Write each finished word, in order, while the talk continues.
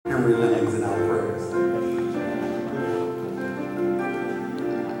remembering the exit out prayers.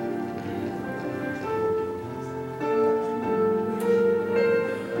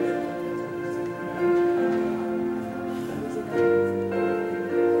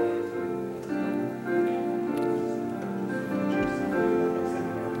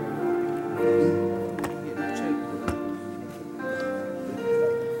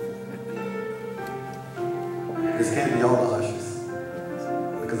 This can't be all the ushers,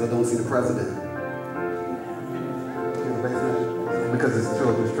 because I don't see the president in the basement, because it's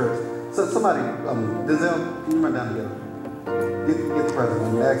children's church. So somebody, Denzel, can you run down together? Get the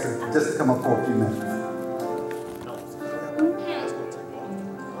president and ask him just to come up for a few minutes.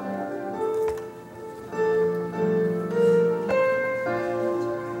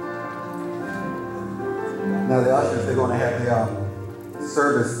 Now the ushers, they're going to have their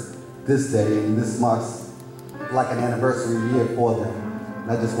service this day, and this marks like an anniversary year for them.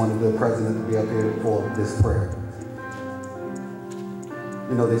 And I just wanted the president to be up here for this prayer.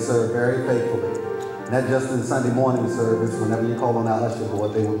 You know, they serve very faithfully. Not just in Sunday morning service, whenever you call on our usher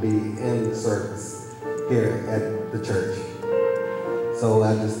board, they will be in service here at the church. So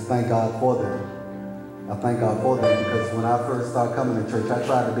I just thank God for them. I thank God for them because when I first started coming to church, I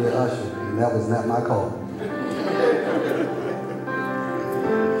tried to be an usher, and that was not my call.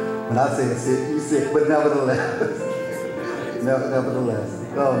 When I said sick, you sick, but nevertheless,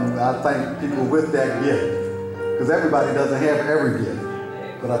 I thank people with that gift, because everybody doesn't have every gift.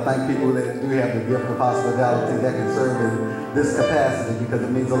 But I thank people that do have the gift of hospitality that can serve in this capacity, because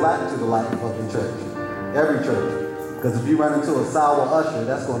it means a lot to the life of the church, every church. Because if you run into a sour usher,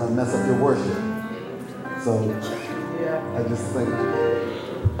 that's going to mess up your worship. So I just thank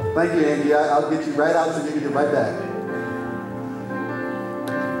you, Andy. I'll get you right out so you can get right back.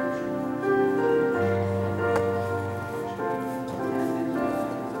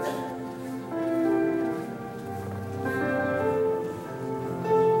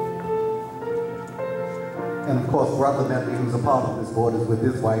 And of course, Brother Bentley, who's a part of this board, is with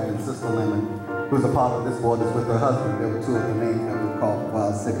his wife, and Sister Lemon, who's a part of this board, is with her husband. There were two of the names that we called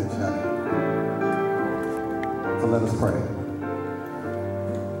while sick and shut. So let us pray.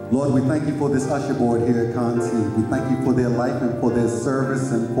 Lord, we thank you for this usher board here at Conti. We thank you for their life and for their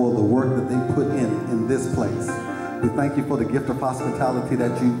service and for the work that they put in this place. We thank you for the gift of hospitality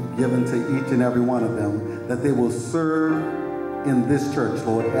that you've given to each and every one of them, that they will serve in this church,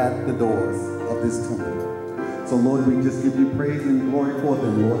 Lord, at the doors of this temple. So, Lord, we just give you praise and glory for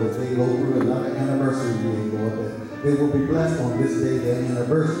them, Lord, as they go through another anniversary day, Lord, that they will be blessed on this day, their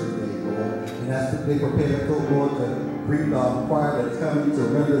anniversary day, Lord. And as they prepare to go, Lord, to greet the choir that's coming to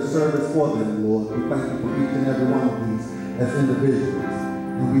render service for them, Lord, we thank you for each and every one of these as individuals.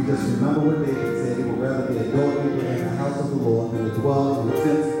 And we just remember what David said, it would rather be a doorkeeper in the house of the Lord than to dwell in the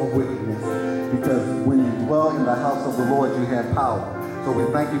tents of wickedness. Because when you dwell in the house of the Lord, you have power. So we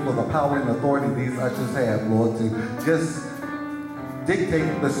thank you for the power and authority these ushers have, Lord, to just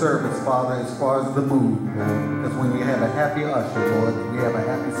dictate the service, Father, as far as the mood, Lord. Because when we have a happy usher, Lord, we have a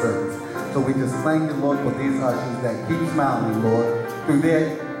happy service. So we just thank you, Lord, for these ushers that keep smiling, Lord, through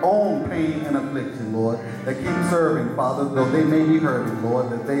their own pain and affliction, Lord, that keep serving, Father, though they may be hurting,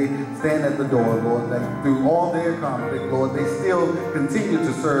 Lord, that they stand at the door, Lord, that through all their conflict, Lord, they still continue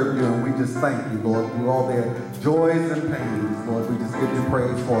to serve you, and we just thank you, Lord, through all their joys and pains, Lord, we just give you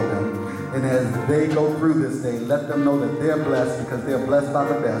praise for them. And as they go through this day, let them know that they're blessed because they're blessed by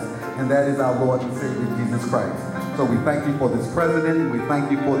the best, and that is our Lord and Savior, Jesus Christ. So we thank you for this president, we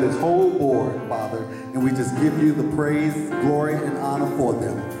thank you for this whole board, Father, and we just give you the praise, glory, and honor for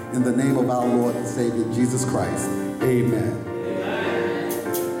them. In the name of our Lord and Savior, Jesus Christ. Amen.